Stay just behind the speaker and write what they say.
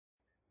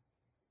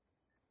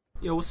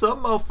Yo, what's up,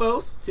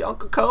 mofos? It's your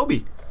Uncle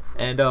Kobe.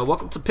 And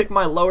welcome to Pick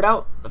My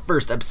Loadout, the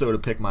first episode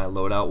of Pick My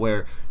Loadout,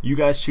 where you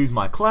guys choose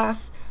my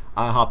class,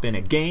 I hop in a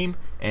game,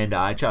 and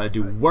I try to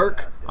do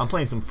work. I'm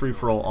playing some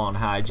free-for-all on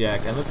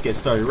Hijack, and let's get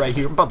started right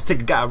here. I'm about to take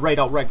a guy right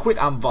out right quick.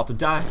 I'm about to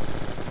die.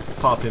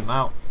 Pop him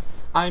out.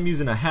 I'm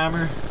using a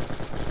hammer.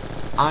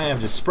 I am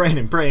just spraying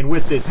and praying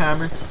with this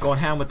hammer, going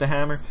ham with the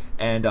hammer,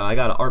 and I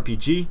got an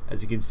RPG,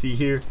 as you can see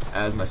here,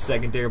 as my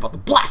secondary. About to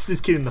blast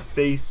this kid in the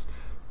face.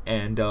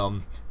 And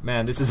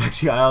man, this is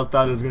actually, I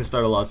thought it was gonna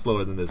start a lot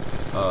slower than this.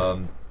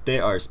 They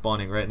are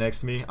spawning right next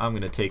to me. I'm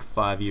gonna take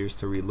 5 years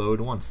to reload.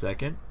 1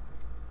 second.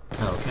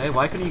 Okay,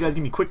 why couldn't you guys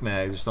give me quick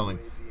mags or something?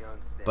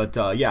 But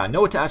yeah,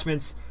 no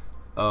attachments.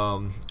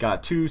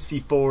 Got 2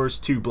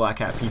 C4s, 2 Black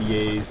Hat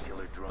PDAs.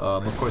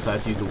 Of course, I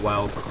had to use the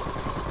wild.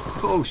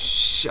 Oh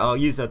I'll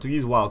use that to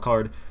use wild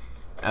card.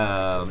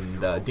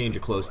 Danger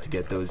close to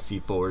get those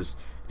C4s.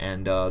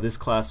 And this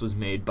class was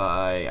made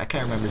by, I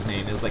can't remember his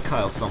name. It was like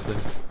Kyle something.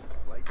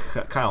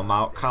 Kyle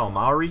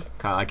Mowry?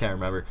 I can't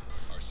remember.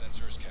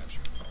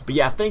 But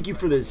yeah, thank you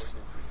for this.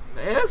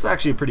 It's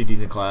actually a pretty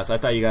decent class. I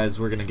thought you guys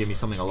were gonna give me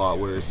something a lot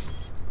worse.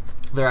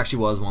 There actually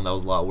was one that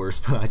was a lot worse,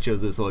 but I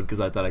chose this one because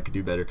I thought I could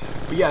do better.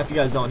 But yeah, if you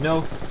guys don't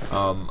know,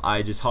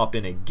 I just hop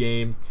in a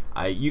game.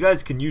 You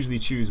guys can usually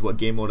choose what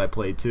game mode I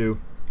play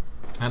too.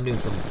 I'm doing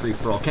some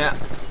free-for-all cat.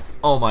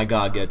 Oh my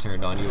god, get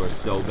turned on. You are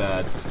so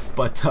bad.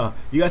 But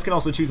you guys can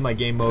also choose my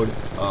game mode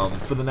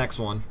for the next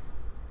one,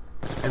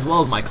 as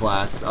well as my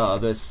class.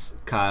 This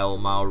Kyle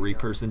Mowry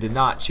person did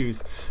not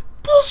choose.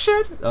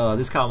 Bullshit!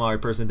 This Kyle Mowry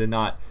person did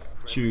not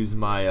choose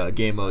my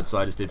game mode, so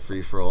I just did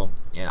free-for-all.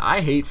 And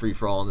I hate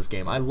free-for-all in this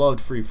game. I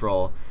loved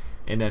free-for-all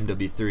in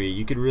MW3.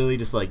 You could really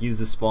just like use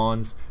the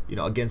spawns, you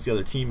know, against the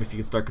other team if you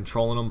can start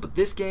controlling them. But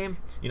this game,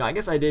 you know, I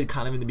guess I did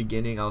kind of in the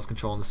beginning. I was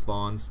controlling the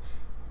spawns.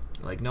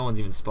 Like, no one's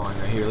even spawning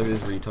right here. Look at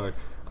this retard.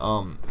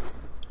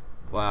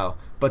 Wow.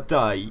 But,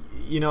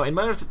 you know, in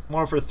Modern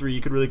Warfare 3, you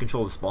could really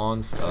control the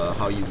spawns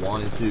how you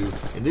wanted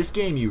to. In this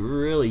game, you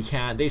really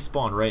can't. They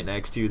spawn right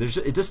next to you.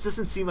 It just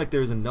doesn't seem like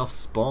there's enough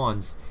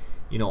spawns,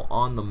 you know,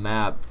 on the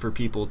map for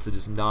people to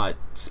just not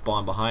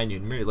spawn behind you.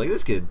 And like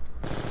this kid.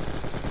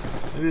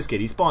 Look at this kid.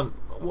 He spawned,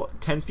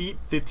 what, 10 feet?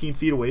 15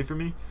 feet away from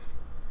me?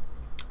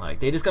 Like,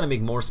 they just gotta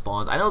make more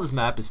spawns. I know this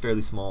map is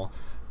fairly small,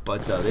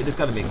 but they just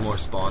gotta make more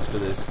spawns for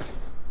this.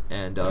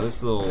 And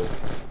this little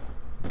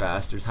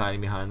bastard's hiding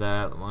behind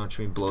that. Why don't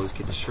we blow this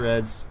kid to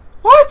shreds?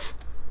 What?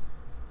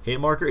 Hate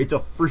marker? It's a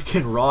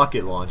freaking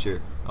rocket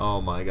launcher.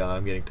 Oh my god,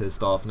 I'm getting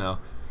pissed off now.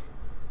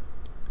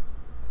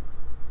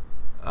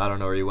 I don't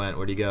know where he went.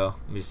 Where'd he go?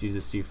 Let me just use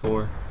this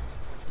C4.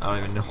 I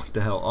don't even know what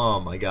the hell. Oh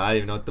my god, I didn't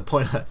even know what the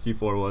point of that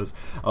C4 was.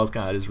 I was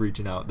kind of just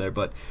reaching out there.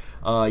 But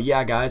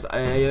yeah, guys, I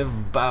have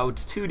about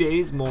 2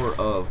 days more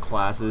of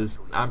classes.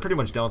 I'm pretty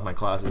much done with my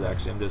classes,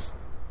 actually. I'm just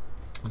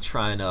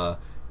trying to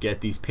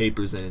get these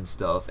papers in and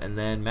stuff, and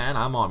then man,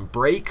 I'm on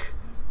break,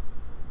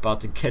 about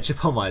to catch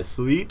up on my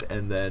sleep,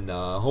 and then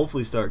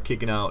hopefully start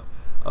kicking out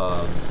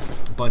a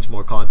bunch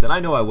more content. I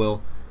know I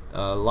will.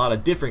 A lot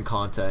of different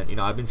content. You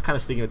know, I've been kind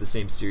of sticking with the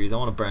same series. I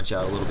want to branch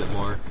out a little bit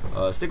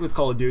more. Stick with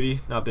Call of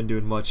Duty. Not been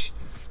doing much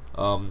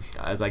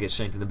as I get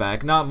shanked in the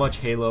back. Not much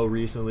Halo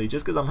recently,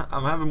 just because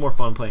I'm having more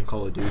fun playing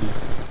Call of Duty.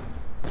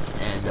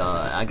 And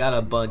I got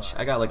a bunch.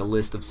 I got like a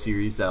list of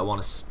series that I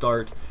want to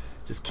start.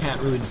 Just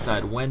can't really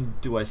decide when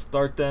do I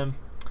start them.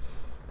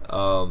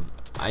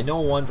 I know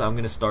ones I'm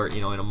gonna start,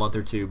 you know, in a month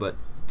or two, but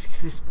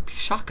this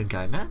shotgun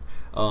guy, man.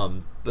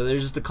 But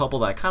there's just a couple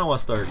that I kind of want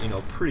to start, you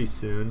know, pretty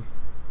soon,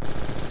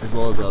 as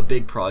well as a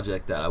big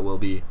project that I will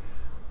be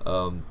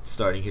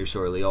starting here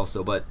shortly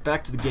also. But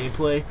back to the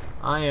gameplay.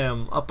 I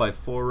am up by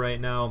 4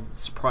 right now.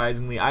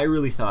 Surprisingly, I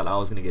really thought I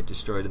was gonna get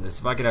destroyed in this.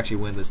 If I could actually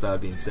win this, that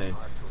would be insane.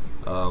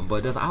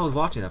 But I was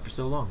watching that for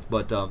so long.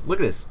 But look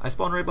at this. I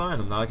spawned right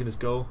behind him. Now I can just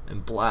go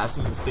and blast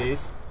him in the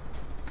face.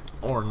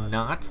 Or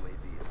not.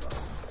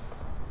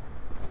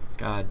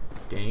 God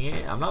dang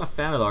it. I'm not a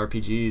fan of the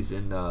RPGs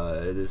in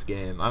this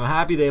game. I'm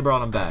happy they brought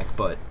them back,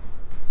 but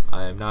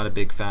I am not a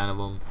big fan of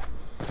them.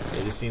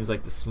 It just seems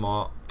like the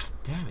small...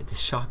 Damn it,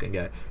 this shotgun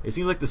guy. It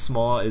seems like the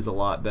small is a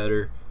lot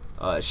better.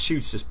 It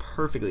shoots just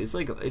perfectly. It's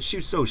like, it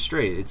shoots so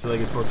straight. It's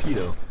like a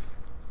torpedo.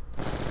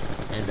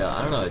 And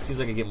I don't know. It seems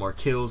like I get more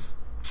kills.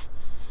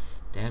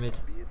 Damn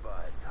it.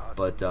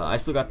 But I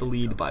still got the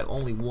lead by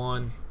only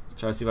 1.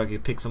 Try to see if I can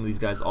pick some of these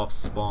guys off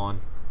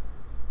spawn.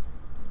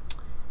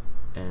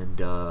 And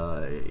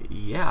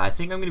yeah, I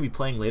think I'm going to be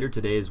playing later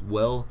today as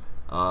well.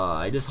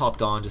 I just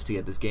hopped on just to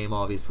get this game,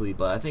 obviously,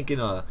 but I think in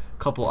a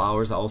couple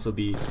hours I'll also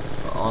be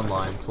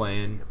online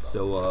playing.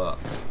 So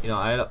you know,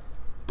 I had a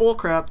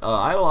bullcrap.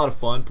 I had a lot of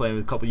fun playing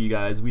with a couple of you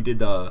guys. We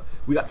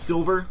got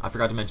silver. I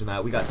forgot to mention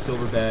that we got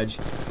silver badge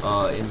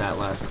in that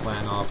last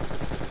clan op.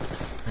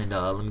 And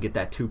let me get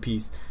that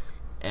 2-piece.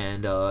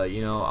 And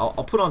you know,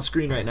 I'll put on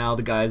screen right now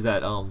the guys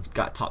that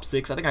got top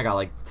 6. I think I got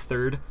like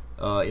 3rd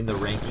in the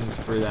rankings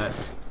for that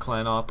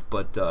clan op.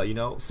 But you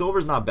know,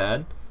 silver's not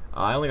bad.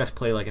 I only got to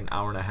play like an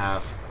hour and a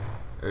half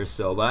or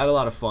so, but I had a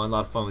lot of fun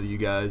with you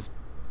guys.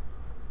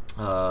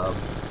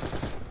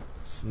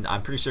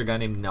 I'm pretty sure a guy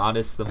named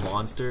Natas the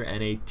Monster,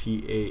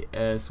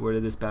 Natas. Where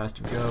did this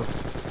bastard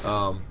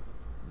go?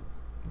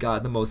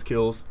 Got the most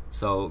kills,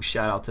 so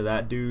shout out to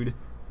that dude.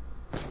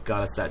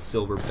 Got us that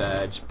silver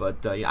badge, but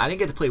yeah, I didn't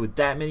get to play with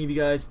that many of you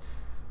guys.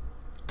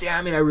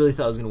 Damn it, I really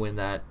thought I was gonna win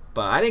that,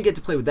 but I didn't get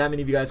to play with that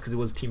many of you guys because it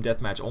was team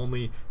deathmatch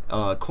only,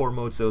 core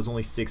mode, so it was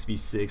only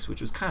 6v6,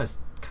 which was kind of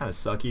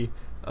sucky.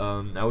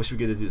 I wish we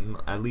could have done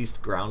at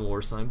least ground war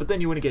or something, but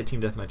then you wouldn't get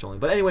team deathmatch only.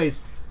 But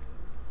anyways,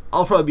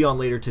 I'll probably be on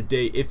later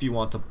today. If you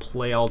want to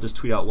play, I'll just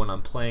tweet out when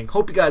I'm playing.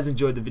 Hope you guys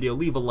enjoyed the video.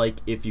 Leave a like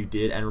if you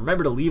did, and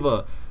remember to leave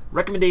a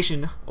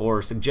recommendation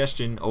or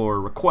suggestion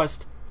or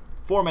request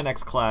for my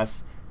next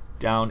class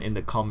down in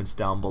the comments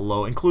down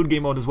below. Include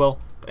game mode as well.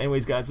 But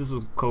anyways, guys, this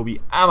was Kobe.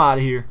 I'm out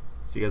of here.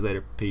 See you guys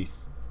later.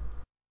 Peace.